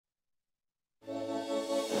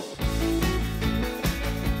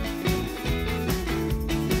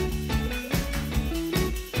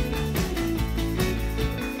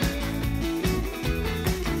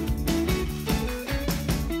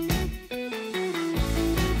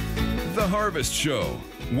The Harvest Show,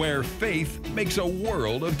 where faith makes a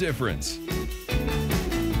world of difference.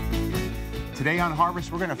 Today on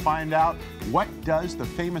Harvest, we're going to find out what does the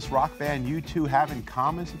famous rock band U2 have in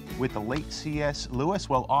common with the late C.S. Lewis?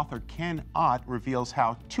 Well, author Ken Ott reveals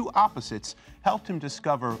how two opposites helped him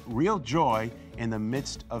discover real joy in the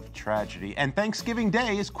midst of tragedy. And Thanksgiving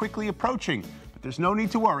Day is quickly approaching, but there's no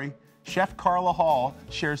need to worry. Chef Carla Hall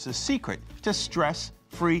shares the secret to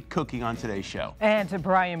stress-free cooking on today's show. And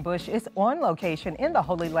Brian Bush is on location in the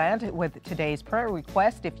Holy Land with today's prayer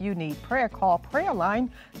request. If you need prayer, call Prayer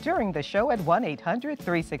Line during the show at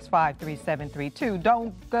 1-800-365-3732.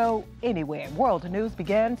 Don't go anywhere. World News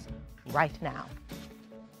begins right now.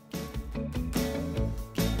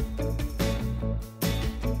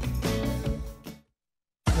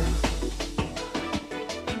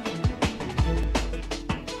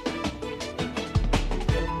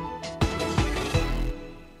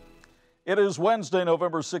 It is Wednesday,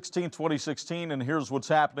 November 16, 2016, and here's what's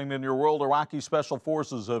happening in your world. Iraqi special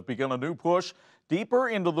forces have begun a new push deeper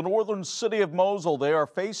into the northern city of Mosul. They are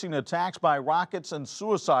facing attacks by rockets and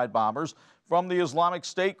suicide bombers from the Islamic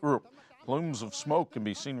State group. Plumes of smoke can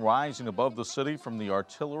be seen rising above the city from the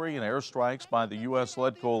artillery and airstrikes by the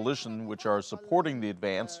U.S.-led coalition, which are supporting the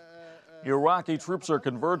advance. Iraqi troops are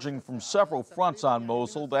converging from several fronts on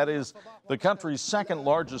Mosul. That is the country's second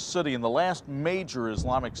largest city and the last major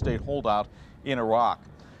Islamic State holdout in Iraq.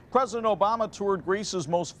 President Obama toured Greece's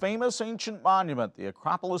most famous ancient monument, the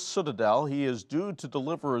Acropolis Citadel. He is due to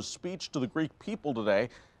deliver a speech to the Greek people today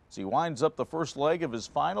as he winds up the first leg of his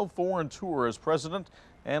final foreign tour as president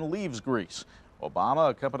and leaves Greece. Obama,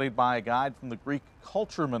 accompanied by a guide from the Greek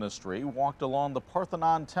Culture Ministry, walked along the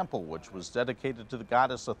Parthenon Temple, which was dedicated to the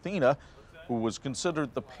goddess Athena, who was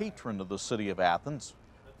considered the patron of the city of Athens.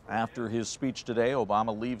 After his speech today,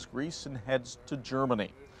 Obama leaves Greece and heads to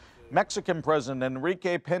Germany. Mexican President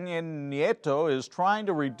Enrique Peña Nieto is trying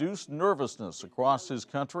to reduce nervousness across his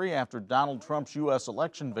country after Donald Trump's U.S.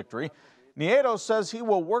 election victory. Nieto says he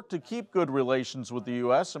will work to keep good relations with the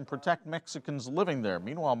U.S. and protect Mexicans living there.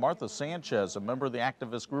 Meanwhile, Martha Sanchez, a member of the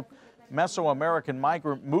activist group Mesoamerican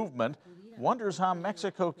Migrant Movement, wonders how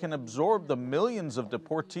Mexico can absorb the millions of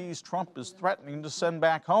deportees Trump is threatening to send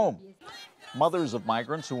back home. Mothers of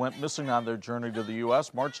migrants who went missing on their journey to the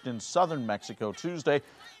U.S. marched in southern Mexico Tuesday,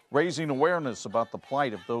 raising awareness about the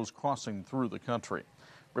plight of those crossing through the country.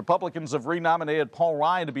 Republicans have renominated Paul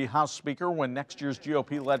Ryan to be House Speaker when next year's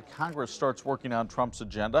GOP-led Congress starts working on Trump's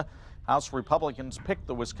agenda. House Republicans picked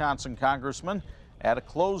the Wisconsin congressman at a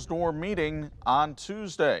closed-door meeting on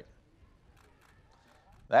Tuesday.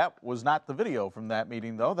 That was not the video from that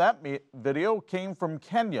meeting, though. That video came from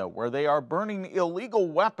Kenya, where they are burning illegal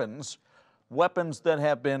weapons that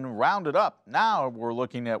have been rounded up. Now we're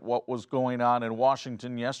looking at what was going on in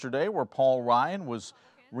Washington yesterday, where Paul Ryan was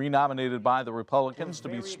renominated by the Republicans to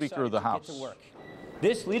be Speaker of the House.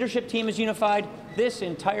 This leadership team is unified. This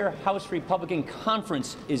entire House Republican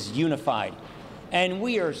conference is unified. And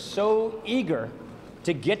we are so eager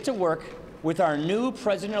to get to work with our new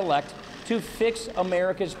president-elect to fix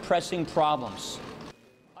America's pressing problems.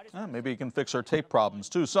 Maybe he can fix our tape problems,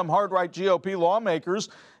 too. Some hard-right GOP lawmakers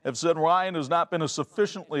have said Ryan has not been a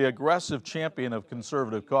sufficiently aggressive champion of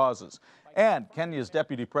conservative causes. And Kenya's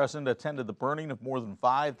deputy president attended the burning of more than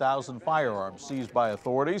 5,000 firearms seized by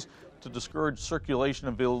authorities to discourage circulation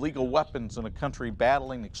of illegal weapons in a country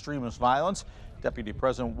battling extremist violence. Deputy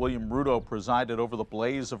President William Ruto presided over the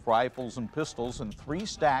blaze of rifles and pistols in 3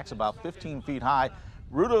 stacks about 15 feet high.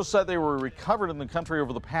 Ruto said they were recovered in the country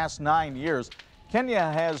over the past 9 years. Kenya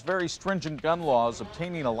has very stringent gun laws.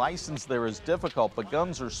 Obtaining a license there is difficult, but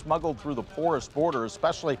guns are smuggled through the porous border,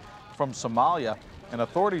 especially from Somalia. And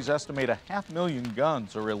authorities estimate 500,000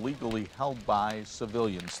 guns are illegally held by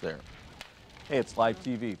civilians there. Hey, it's live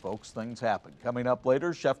TV, folks. Things happen. Coming up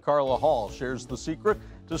later, Chef Carla Hall shares the secret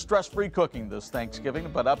to stress-free cooking this Thanksgiving.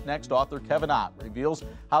 But up next, author Kevin Ott reveals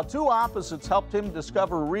how two opposites helped him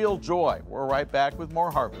discover real joy. We're right back with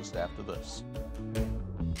more Harvest after this.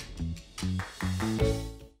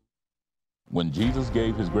 When Jesus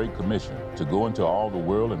gave his great commission to go into all the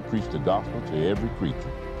world and preach the gospel to every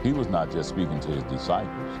creature, he was not just speaking to his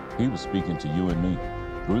disciples, he was speaking to you and me.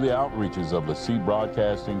 Through the outreaches of LeSEA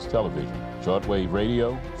Broadcasting's television, shortwave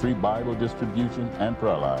radio, free Bible distribution, and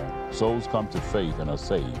prayer line, souls come to faith and are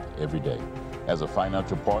saved every day. As a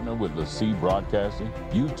financial partner with LeSEA Broadcasting,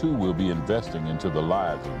 you too will be investing into the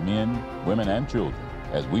lives of men, women, and children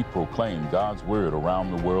as we proclaim God's word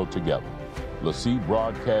around the world together. LeSEA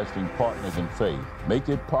Broadcasting Partners in Faith make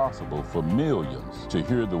it possible for millions to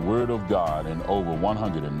hear the Word of God in over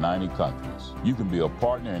 190 countries. You can be a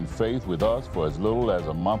partner in faith with us for as little as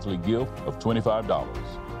a monthly gift of $25.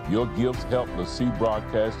 Your gifts help LeSEA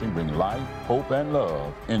Broadcasting bring life, hope, and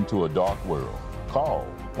love into a dark world. Call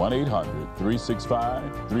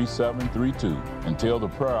 1-800-365-3732 and tell the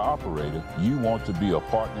prayer operator you want to be a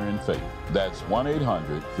partner in faith. That's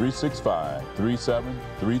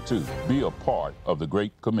 1-800-365-3732. Be a part of the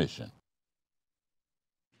Great Commission.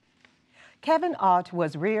 Kevin Ott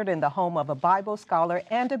was reared in the home of a Bible scholar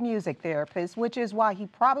and a music therapist, which is why he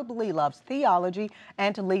probably loves theology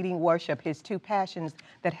and leading worship, his two passions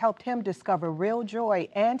that helped him discover real joy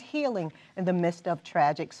and healing in the midst of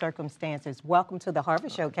tragic circumstances. Welcome to the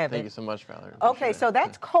Harvest Show, Kevin. Thank you so much, Valerie. Okay, so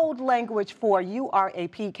that's code language for you are a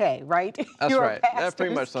PK, right? That's You're right. That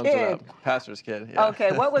pretty much sums it up. Pastor's kid. Yeah.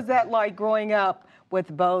 Okay, what was that like growing up with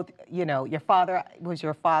both, you know, your father, it was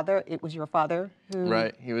your father who...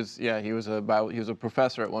 Right, he was a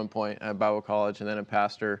professor at one point at Bible college and then a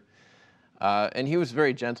pastor. And he was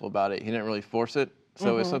very gentle about it. He didn't really force it,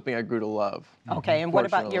 so it's something I grew to love. Okay, and what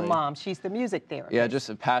about your mom? She's the music therapist. Yeah, just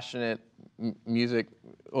a passionate music.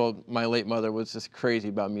 Well, my late mother was just crazy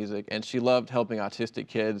about music, and she loved helping autistic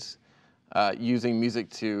kids using music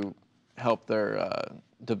to help their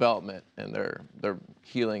development and their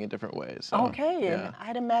healing in different ways. So, okay, yeah. And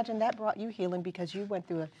I'd imagine that brought you healing because you went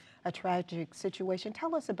through a tragic situation.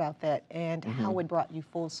 Tell us about that and how it brought you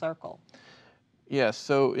full circle. Yeah,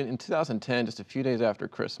 so in 2010, just a few days after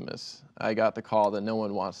Christmas, I got the call that no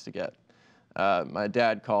one wants to get. My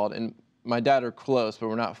dad called, and my dad are close, but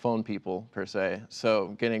we're not phone people per se. So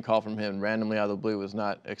getting a call from him randomly out of the blue was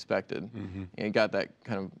not expected. And you got that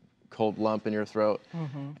kind of cold lump in your throat.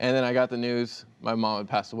 And then I got the news my mom had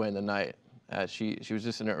passed away in the night. She was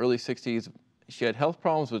just in her early 60s. She had health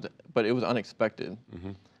problems, but it was unexpected.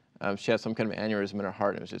 She had some kind of aneurysm in her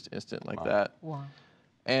heart, and it was just instant like that. Wow.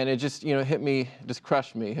 And it just, hit me, just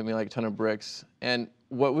crushed me, hit me like a ton of bricks. And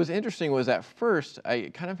what was interesting was at first, I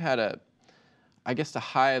kind of had the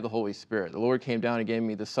high of the Holy Spirit. The Lord came down and gave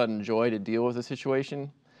me the sudden joy to deal with the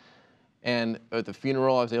situation. And at the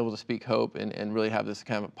funeral, I was able to speak hope and really have this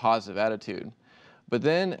kind of a positive attitude. But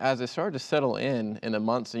then as I started to settle in the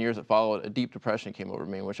months and years that followed, a deep depression came over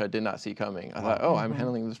me, which I did not see coming. I thought, oh, I'm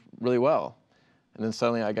handling this really well. And then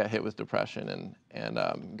suddenly I got hit with depression,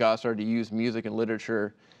 and God started to use music and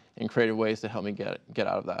literature in creative ways to help me get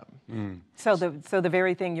out of that. So the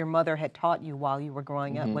very thing your mother had taught you while you were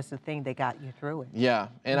growing up was the thing that got you through it. Yeah,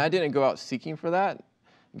 and I didn't go out seeking for that.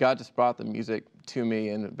 God just brought the music to me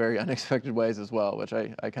in very unexpected ways as well, which I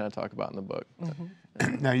kind of talk about in the book.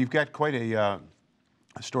 Now, you've got quite a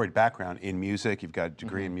storied background in music. You've got a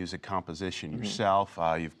degree in music composition yourself.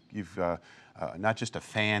 You've not just a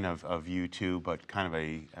fan of U2, but kind of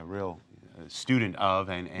a real student of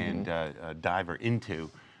and a diver into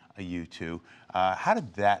U2. How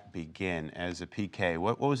did that begin as a PK?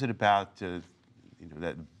 What was it about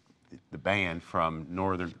that the band from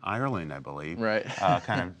Northern Ireland, I believe, right?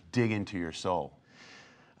 Kind of dig into your soul?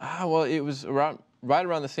 Well, it was right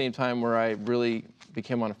around the same time where I really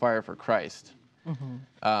became on fire for Christ.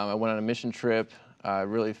 I went on a mission trip. I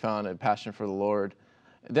really found a passion for the Lord.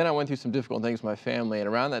 Then I went through some difficult things with my family, and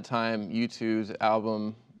around that time, U2's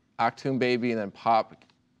album, Achtung Baby, and then Pop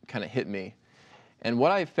kind of hit me. And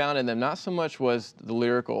what I found in them, not so much was the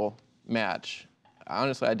lyrical match.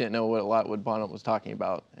 Honestly, I didn't know what Bono was talking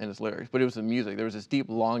about in his lyrics, but it was the music. There was this deep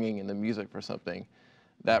longing in the music for something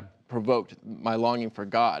that provoked my longing for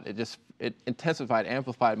God. It intensified,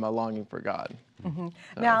 amplified my longing for God.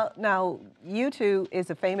 Now, U2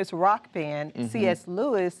 is a famous rock band. C.S.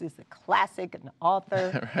 Lewis is a classic, an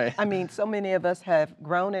author. Right. I mean, so many of us have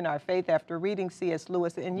grown in our faith after reading C.S.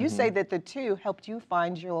 Lewis, and you say that the two helped you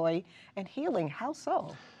find joy and healing. How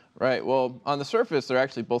so? Right. Well, on the surface, they're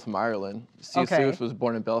actually both from Ireland. C.S. Lewis was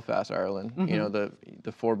born in Belfast, Ireland.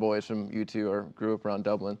 The four boys from U2 grew up around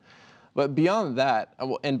Dublin. But beyond that,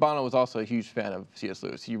 and Bono was also a huge fan of C.S.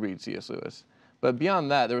 Lewis. He reads C.S. Lewis. But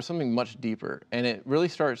beyond that, there was something much deeper, and it really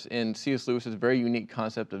starts in C.S. Lewis's very unique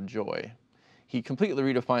concept of joy. He completely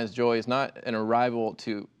redefines joy as not an arrival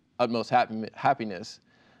to utmost happiness,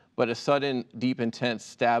 but a sudden, deep, intense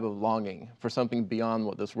stab of longing for something beyond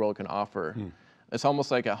what this world can offer. It's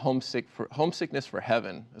almost like a homesickness for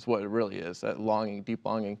heaven is what it really is, that longing, deep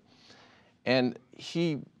longing. And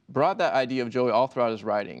he brought that idea of joy all throughout his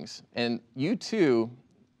writings. And U2,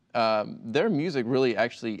 their music really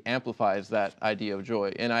actually amplifies that idea of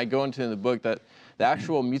joy. And I go into in the book that the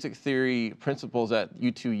actual music theory principles that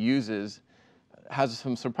U2 uses has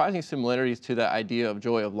some surprising similarities to that idea of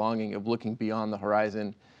joy, of longing, of looking beyond the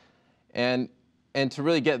horizon. And to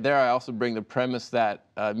really get there, I also bring the premise that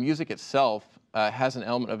music itself has an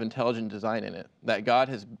element of intelligent design in it, that God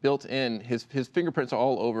has built in, his fingerprints are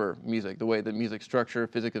all over music, the way the music structure,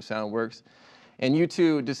 physics of sound works. And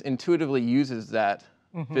U2 just intuitively uses that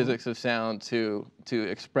physics of sound to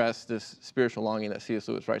express this spiritual longing that C.S.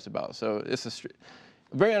 Lewis writes about. So it's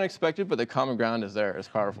very unexpected, but the common ground is there. It's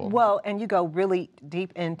powerful. Well, and you go really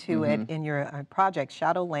deep into it in your project,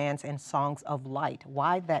 Shadowlands and Songs of Light.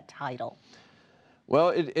 Why that title? Well,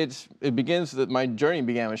 it begins that my journey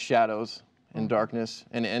began with shadows and darkness,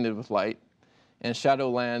 and it ended with light. And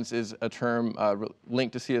Shadowlands is a term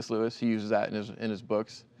linked to C.S. Lewis. He uses that in his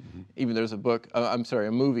books. Even there's a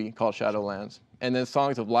movie called Shadowlands. And then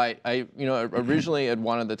Songs of Light. I originally had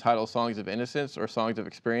wanted the title Songs of Innocence or Songs of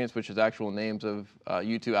Experience, which is actual names of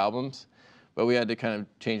U2 albums, but we had to kind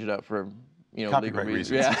of change it up for copyright legal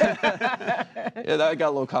reasons. Yeah. Yeah, that got a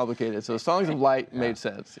little complicated. So Songs of Light made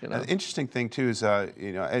sense. The interesting thing too is,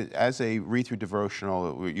 as a read-through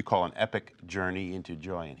devotional, what you call an epic journey into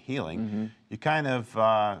joy and healing, you kind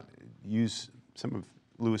of use some of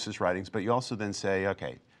Lewis's writings, but you also then say,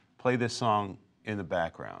 okay, play this song in the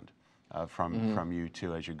background from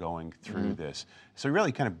U2 as you're going through this. So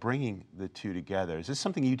really kind of bringing the two together. Is this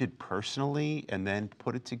something you did personally and then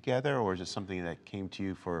put it together, or is it something that came to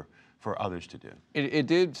you for others to do? It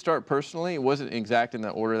did start personally. It wasn't exact in the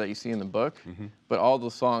order that you see in the book, but all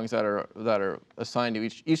the songs that are assigned to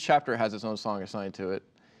each chapter has its own song assigned to it,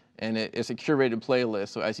 and it's a curated playlist.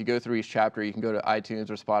 So as you go through each chapter, you can go to iTunes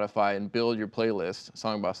or Spotify and build your playlist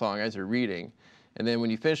song by song as you're reading. And then when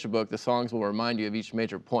you finish the book, the songs will remind you of each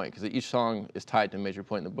major point, because each song is tied to a major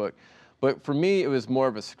point in the book. But for me, it was more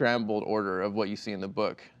of a scrambled order of what you see in the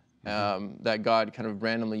book. That God kind of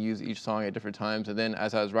randomly used each song at different times, and then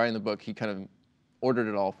as I was writing the book, he kind of ordered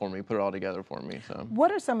it all for me, put it all together for me. So,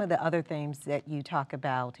 what are some of the other themes that you talk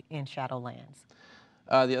about in Shadowlands?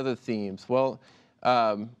 The other themes, well,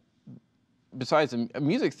 besides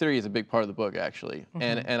music theory is a big part of the book actually,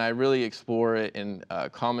 and I really explore it in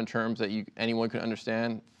common terms that anyone can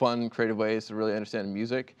understand, fun, creative ways to really understand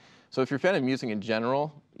music. So if you're a fan of music in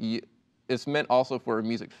general, it's meant also for a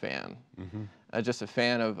music fan. Just a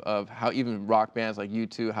fan of how even rock bands like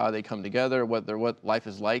U2, how they come together, what life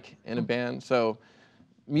is like in a band. So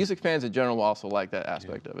music fans in general will also like that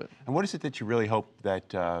aspect of it. And what is it that you really hope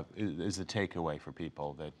that is the takeaway for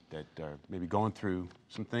people that are maybe going through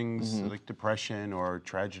some things like depression or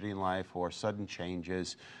tragedy in life or sudden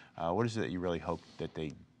changes? What is it that you really hope that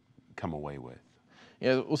they come away with?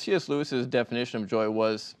 Yeah, well, C.S. Lewis's definition of joy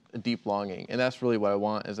was a deep longing, and that's really what I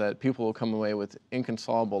want, is that people will come away with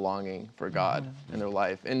inconsolable longing for God in their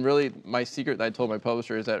life. And really, my secret that I told my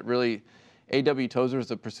publisher is that really A.W. Tozer's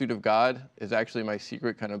The Pursuit of God is actually my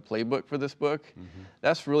secret kind of playbook for this book.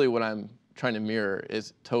 That's really what I'm trying to mirror,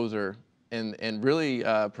 is Tozer and really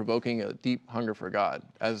provoking a deep hunger for God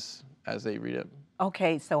as they read it.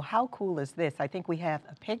 Okay, so how cool is this? I think we have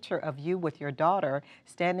a picture of you with your daughter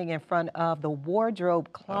standing in front of the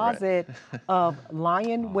wardrobe closet of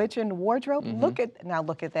Lion, Witch, and Wardrobe. Look at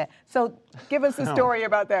that. So give us a story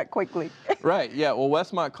about that quickly. Right, yeah, well,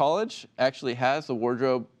 Westmont College actually has the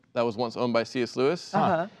wardrobe that was once owned by C.S. Lewis.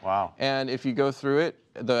 Wow. And if you go through it,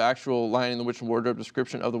 the actual Lion, the Witch, and Wardrobe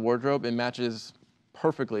description of the wardrobe, it matches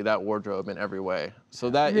perfectly that wardrobe in every way.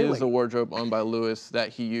 So that is the wardrobe owned by Lewis that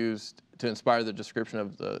he used to inspire the description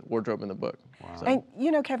of the wardrobe in the book. Wow. So. And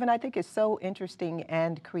you know, Kevin, I think it's so interesting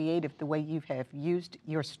and creative the way you have used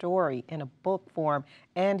your story in a book form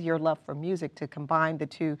and your love for music to combine the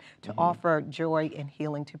two to offer joy and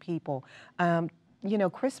healing to people. You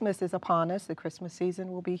know, Christmas is upon us. The Christmas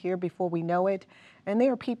season will be here before we know it. And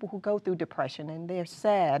there are people who go through depression and they're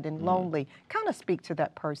sad and lonely. Kind of speak to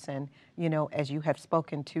that person, you know, as you have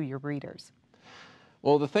spoken to your readers.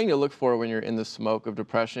 Well, the thing to look for when you're in the smoke of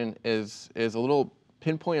depression is a little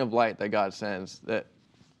pinpoint of light that God sends, that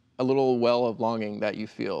a little well of longing that you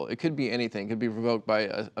feel. It could be anything. It could be provoked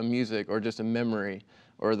by a music or just a memory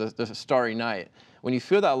or the starry night. When you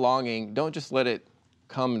feel that longing, don't just let it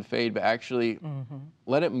come and fade, but actually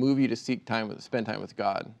let it move you to spend time with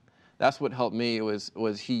God. That's what helped me,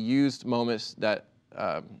 was he used moments that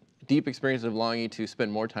deep experiences of longing to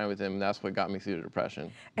spend more time with him, and that's what got me through the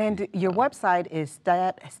depression. And your website is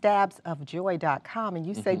stabsofjoy.com, and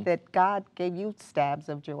you say that God gave you stabs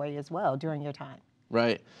of joy as well during your time.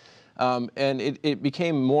 Right. And it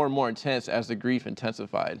became more and more intense as the grief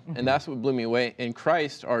intensified. And that's what blew me away. In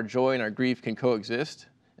Christ, our joy and our grief can coexist.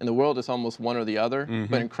 In the world, it's almost one or the other,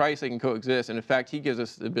 but in Christ, they can coexist. And in fact, he gives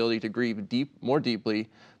us the ability to grieve more deeply,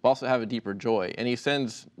 but also have a deeper joy. And he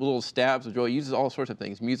sends little stabs of joy. He uses all sorts of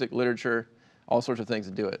things, music, literature, all sorts of things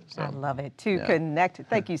to do it. So, I love it. To connect,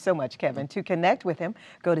 thank you so much, Kevin. To connect with him,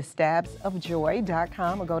 go to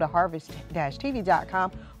stabsofjoy.com or go to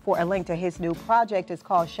harvest-tv.com for a link to his new project. It's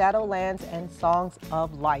called Shadowlands and Songs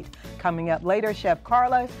of Light. Coming up later, Chef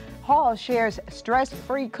Carla Hall shares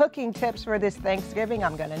stress-free cooking tips for this Thanksgiving.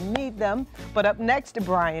 I'm going to need them. But up next,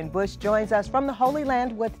 Brian Bush joins us from the Holy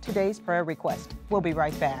Land with today's prayer request. We'll be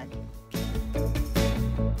right back.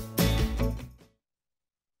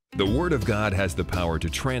 The Word of God has the power to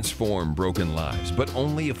transform broken lives, but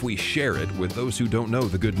only if we share it with those who don't know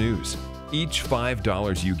the good news. Each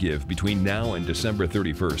 $5 you give between now and December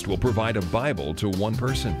 31st will provide a Bible to one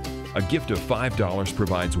person. A gift of $5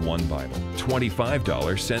 provides one Bible,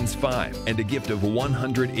 $25 sends 5, and a gift of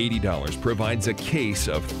 $180 provides a case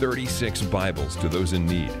of 36 Bibles to those in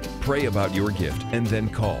need. Pray about your gift and then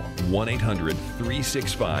call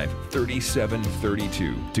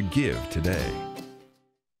 1-800-365-3732 to give today.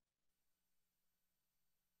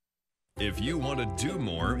 If you want to do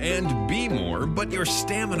more and be more, but your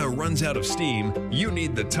stamina runs out of steam, you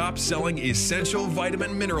need the top-selling Essential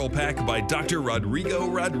Vitamin Mineral Pack by Dr. Rodrigo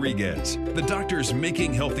Rodriguez. The doctor's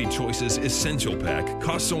Making Healthy Choices Essential Pack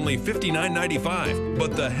costs only $59.95,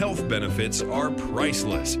 but the health benefits are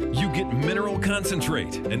priceless. You get mineral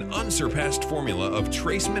concentrate, an unsurpassed formula of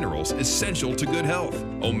trace minerals essential to good health.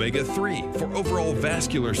 Omega-3 for overall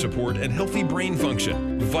vascular support and healthy brain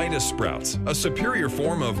function. Vita Sprouts, a superior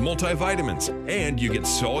form of multivitamins. And you get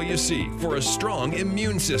Sol-U-C for a strong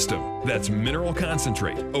immune system. That's mineral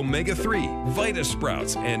concentrate, omega-3, Vita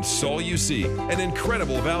Sprouts, and Sol-U-C. An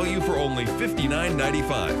incredible value for only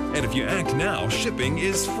 $59.95. And if you act now, shipping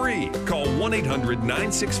is free. Call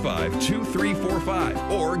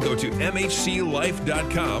 1-800-965-2345 or go to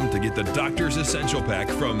mhclife.com to get the Doctor's Essential Pack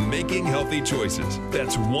from Making Healthy Choices.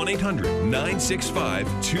 That's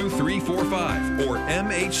 1-800-965-2345 or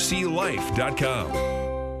mhclife.com.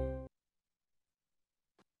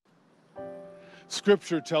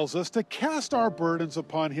 Scripture tells us to cast our burdens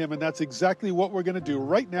upon him, and that's exactly what we're going to do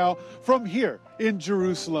right now from here in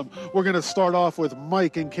Jerusalem. We're going to start off with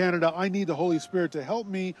Mike in Canada. I need the Holy Spirit to help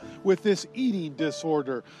me with this eating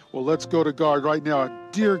disorder. Well, let's go to God right now.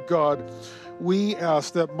 Dear God, we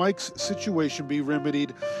ask that Mike's situation be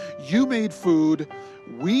remedied. You made food.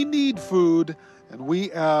 We need food, and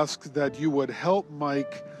we ask that you would help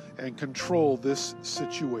Mike and control this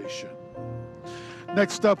situation.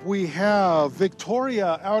 Next up, we have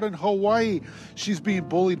Victoria out in Hawaii. She's being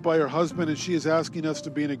bullied by her husband, and she is asking us to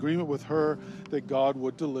be in agreement with her that God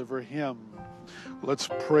would deliver him. Let's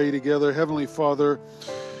pray together. Heavenly Father,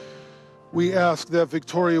 we ask that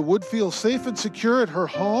Victoria would feel safe and secure at her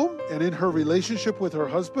home and in her relationship with her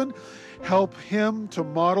husband. Help him to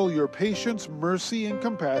model your patience, mercy, and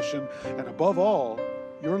compassion, and above all,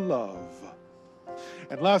 your love.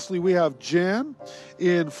 And lastly, we have Jan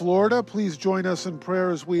in Florida. Please join us in prayer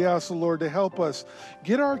as we ask the Lord to help us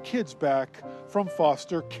get our kids back from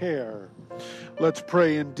foster care. Let's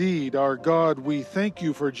pray. Indeed, our God, we thank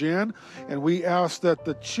you for Jan, and we ask that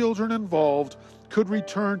the children involved could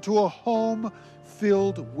return to a home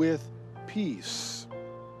filled with peace.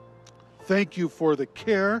 Thank you for the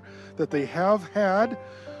care that they have had,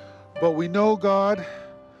 but we know, God,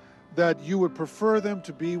 that you would prefer them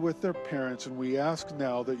to be with their parents, and we ask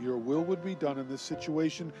now that your will would be done in this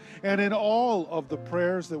situation and in all of the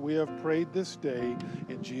prayers that we have prayed this day,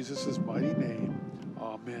 in Jesus' mighty name.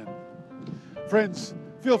 Amen. Friends,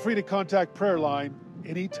 feel free to contact Prayer Line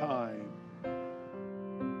anytime.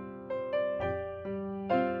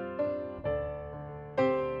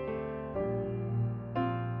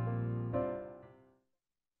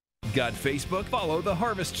 Got Facebook? Follow The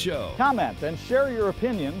Harvest Show. Comment and share your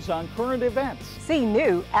opinions on current events. See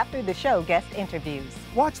new after the show guest interviews.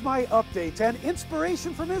 Watch my updates and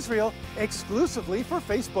inspiration from Israel exclusively for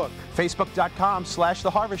Facebook. Facebook.com/The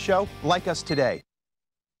Harvest Show. Like us today.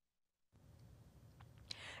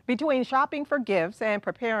 Between shopping for gifts and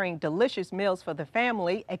preparing delicious meals for the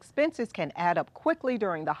family, expenses can add up quickly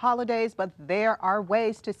during the holidays, but there are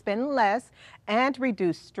ways to spend less and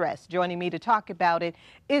reduce stress. Joining me to talk about it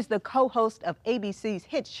is the co-host of ABC's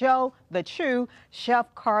hit show, The True,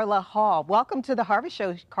 Chef Carla Hall. Welcome to the Harvest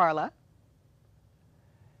Show, Carla.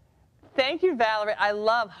 Thank you, Valerie. I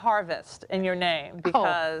love harvest in your name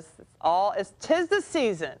because tis the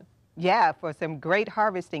season. Yeah, for some great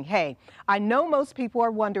harvesting. Hey, I know most people are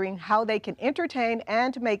wondering how they can entertain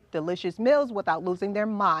and make delicious meals without losing their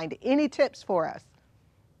mind. Any tips for us?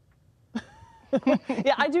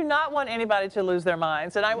 Yeah, I do not want anybody to lose their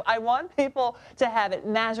minds, and I want people to have it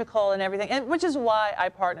magical and everything, and which is why I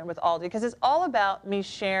partner with Aldi, because it's all about me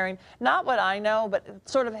sharing not what I know, but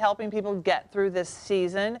sort of helping people get through this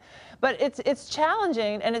season. But it's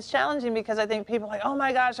challenging, and it's challenging because I think people are like, oh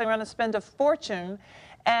my gosh, I'm going to spend a fortune.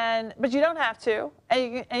 But you don't have to,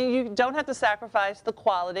 and you don't have to sacrifice the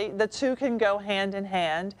quality. The two can go hand in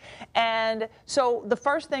hand. And so the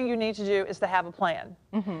first thing you need to do is to have a plan.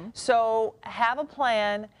 So have a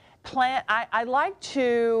plan. I like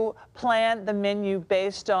to plan the menu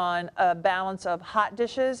based on a balance of hot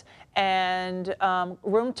dishes and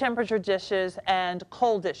room temperature dishes and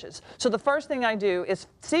cold dishes. So the first thing I do is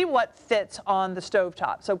see what fits on the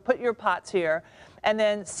stovetop. So put your pots here, and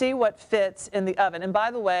then see what fits in the oven. And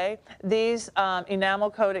by the way, these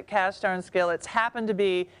enamel-coated cast iron skillets happen to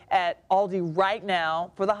be at Aldi right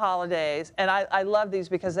now for the holidays. And I love these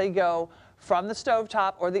because they go from the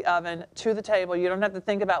stovetop or the oven to the table. You don't have to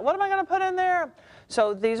think about, what am I going to put in there?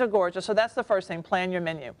 So these are gorgeous. So that's the first thing, plan your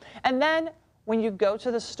menu. And then when you go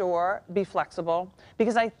to the store, be flexible,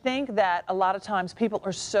 because I think that a lot of times people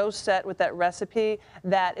are so set with that recipe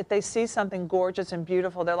that if they see something gorgeous and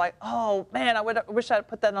beautiful, they're like, oh man, I wish I'd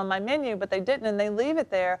put that on my menu, but they didn't, and they leave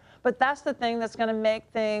it there. But that's the thing that's going to make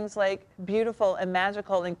things like beautiful and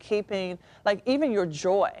magical and keeping like even your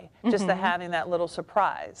joy, just to having that little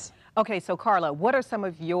surprise. Okay, so Carla, what are some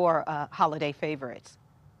of your holiday favorites?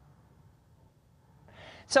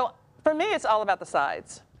 So for me, it's all about the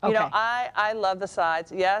sides. You know, I love the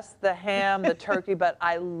sides. Yes, the ham, the turkey, but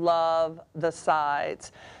I love the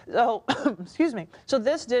sides. So, excuse me. So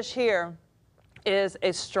this dish here is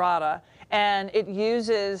a strata, and it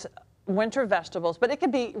uses winter vegetables, but it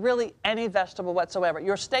could be really any vegetable whatsoever.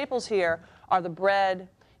 Your staples here are the bread,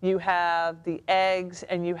 you have the eggs,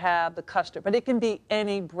 and you have the custard, but it can be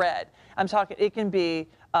any bread. I'm talking, it can be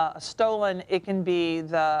a stollen, it can be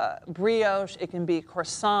the brioche, it can be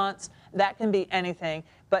croissants, that can be anything,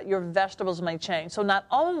 but your vegetables may change. So not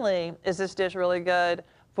only is this dish really good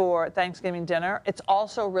for Thanksgiving dinner, it's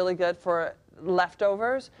also really good for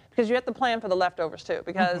leftovers, because you have to plan for the leftovers too,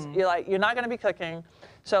 because you're not going to be cooking,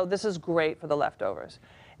 so this is great for the leftovers.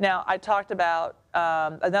 Now, I talked about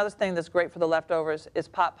another thing that's great for the leftovers is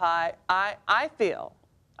pot pie. I feel,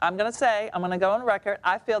 I'm going to go on record,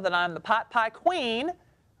 I feel that I'm the pot pie queen,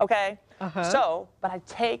 okay? So, but I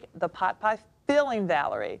take the pot pie filling,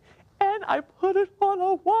 Valerie, and I put it on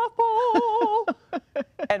a waffle.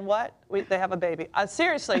 And what? They have a baby.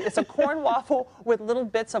 Seriously, it's a corn waffle with little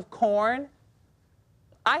bits of corn.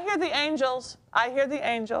 I hear the angels. I hear the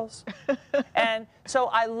angels. And so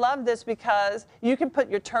I love this because you can put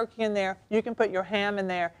your turkey in there. You can put your ham in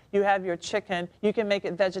there. You have your chicken. You can make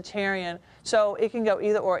it vegetarian. So it can go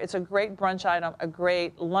either or. It's a great brunch item, a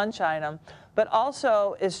great lunch item, but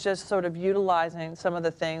also it's just sort of utilizing some of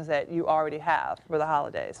the things that you already have for the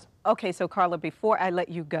holidays. Okay, so Carla, before I let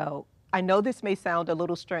you go, I know this may sound a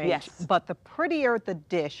little strange, but the prettier the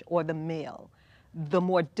dish or the meal, the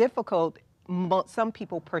more difficult some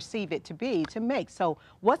people perceive it to be to make. So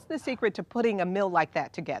what's the secret to putting a meal like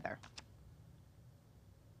that together?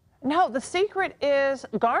 No, the secret is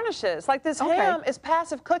garnishes. Like this ham is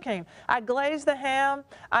passive cooking. I glaze the ham,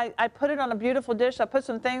 I put it on a beautiful dish, I put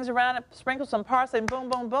some things around it, sprinkle some parsley, and boom,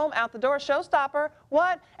 boom, boom, out the door, showstopper.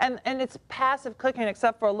 What? And it's passive cooking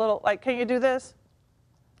except for a little, like, can you do this?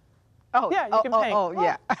 Oh, yeah, you can paint.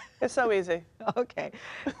 Yeah. It's so easy. Okay.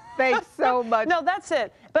 Thanks so much. No, that's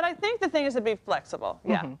it. But I think the thing is to be flexible.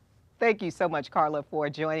 Yeah. Thank you so much, Carla, for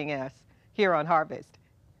joining us here on Harvest.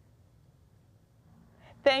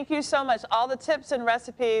 Thank you so much. All the tips and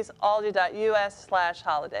recipes,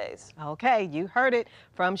 aldi.us/holidays. Okay, you heard it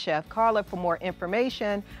from Chef Carla. For more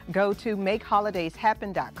information, go to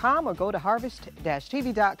makeholidayshappen.com or go to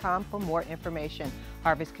harvest-tv.com for more information.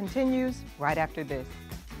 Harvest continues right after this.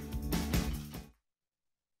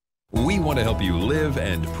 We want to help you live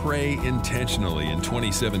and pray intentionally in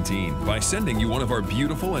 2017 by sending you one of our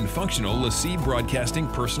beautiful and functional LeSEA Broadcasting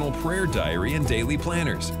personal prayer diary and daily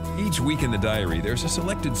planners. Each week in the diary, there's a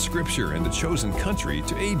selected scripture and the chosen country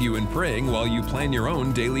to aid you in praying while you plan your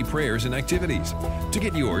own daily prayers and activities. To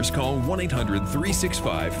get yours, call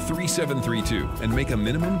 1-800-365-3732 and make a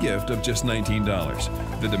minimum gift of just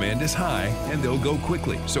 $19. The demand is high and they'll go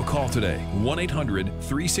quickly, so call today,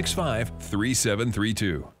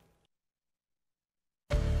 1-800-365-3732.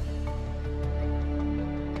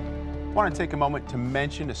 I want to take a moment to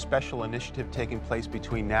mention a special initiative taking place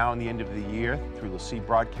between now and the end of the year through LeSEA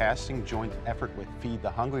Broadcasting, joint effort with Feed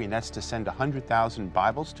the Hungry, and that's to send 100,000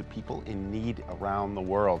 Bibles to people in need around the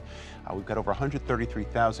world. We've got over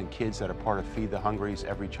 133,000 kids that are part of Feed the Hungry's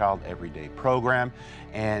Every Child, Every Day program,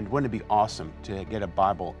 and wouldn't it be awesome to get a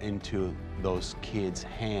Bible into those kids'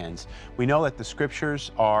 hands? We know that the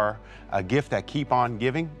scriptures are a gift that keep on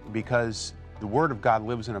giving because the Word of God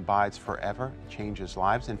lives and abides forever, changes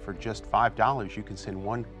lives, and for just $5, you can send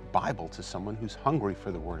one Bible to someone who's hungry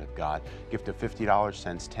for the Word of God. A gift of $50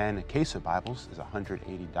 sends 10. A case of Bibles is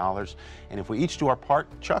 $180. And if we each do our part,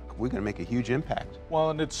 Chuck, we're going to make a huge impact.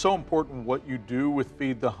 Well, and it's so important what you do with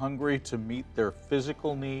Feed the Hungry to meet their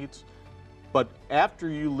physical needs. But after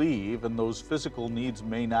you leave, and those physical needs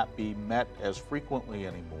may not be met as frequently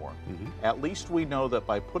anymore, at least we know that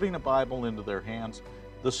by putting a Bible into their hands,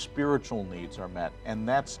 the spiritual needs are met. And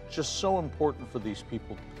that's just so important for these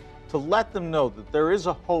people, to let them know that there is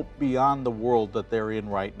a hope beyond the world that they're in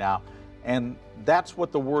right now. And that's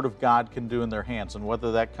what the Word of God can do in their hands. And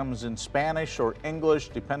whether that comes in Spanish or English,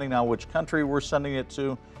 depending on which country we're sending it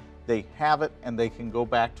to, they have it and they can go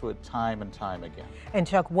back to it time and time again. And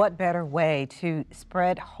Chuck, what better way to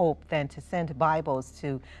spread hope than to send Bibles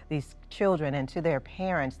to these children and to their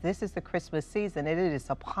parents? This is the Christmas season and it is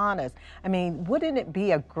upon us. I mean, wouldn't it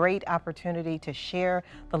be a great opportunity to share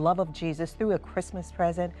the love of Jesus through a Christmas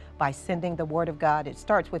present by sending the Word of God? It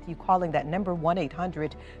starts with you calling that number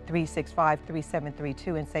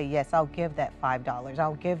 1-800-365-3732 and say, yes, I'll give that $5.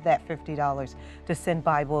 I'll give that $50 to send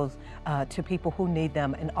Bibles to people who need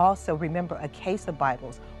them. And also remember, a case of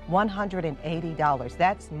Bibles, $180.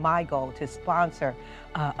 That's my goal, to sponsor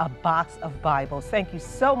a box of Bibles. Thank you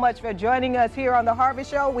so much for joining us here on The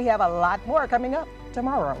Harvest Show. We have a lot more coming up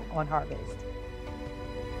tomorrow on Harvest.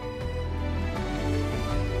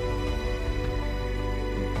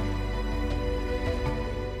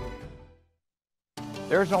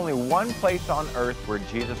 There's only one place on earth where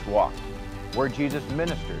Jesus walked, where Jesus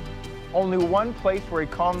ministered. Only one place where he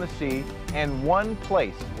calmed the sea, and one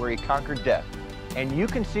place where he conquered death. And you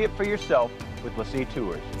can see it for yourself with LeSEA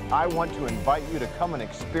Tours. I want to invite you to come and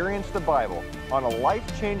experience the Bible on a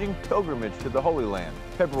life-changing pilgrimage to the Holy Land,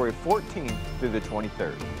 February 14th through the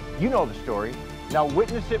 23rd. You know the story. Now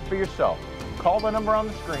witness it for yourself. Call the number on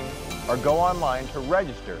the screen or go online to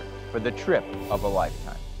register for the trip of a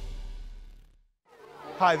lifetime.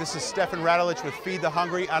 Hi, this is Stefan Radulich with Feed the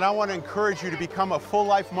Hungry, and I want to encourage you to become a Full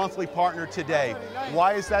Life Monthly partner today.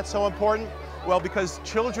 Why is that so important? Well, because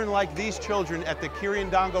children like these children at the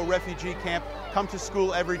Kiryandongo refugee camp come to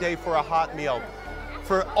school every day for a hot meal.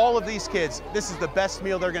 For all of these kids, this is the best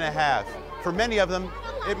meal they're going to have. For many of them,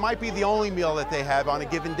 it might be the only meal that they have on a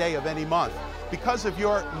given day of any month. Because of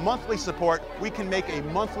your monthly support, we can make a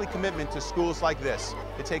monthly commitment to schools like this.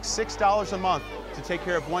 It takes $6 a month to take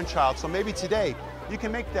care of one child, so maybe today you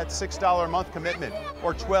can make that $6 a month commitment,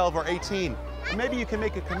 or $12 or $18. Or maybe you can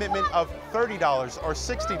make a commitment of $30 or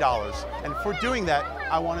 $60. And for doing that,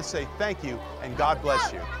 I want to say thank you and God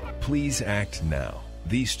bless you. Please act now.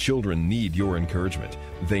 These children need your encouragement.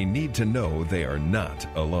 They need to know they are not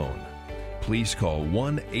alone. Please call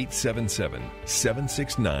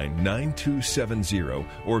 1-877-769-9270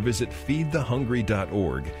 or visit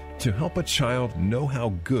feedthehungry.org to help a child know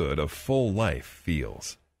how good a full life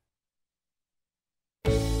feels.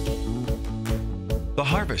 The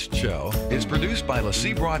Harvest Show is produced by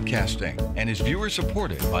LeSEA Broadcasting and is viewer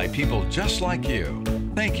supported by people just like you.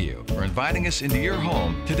 Thank you for inviting us into your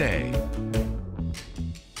home today.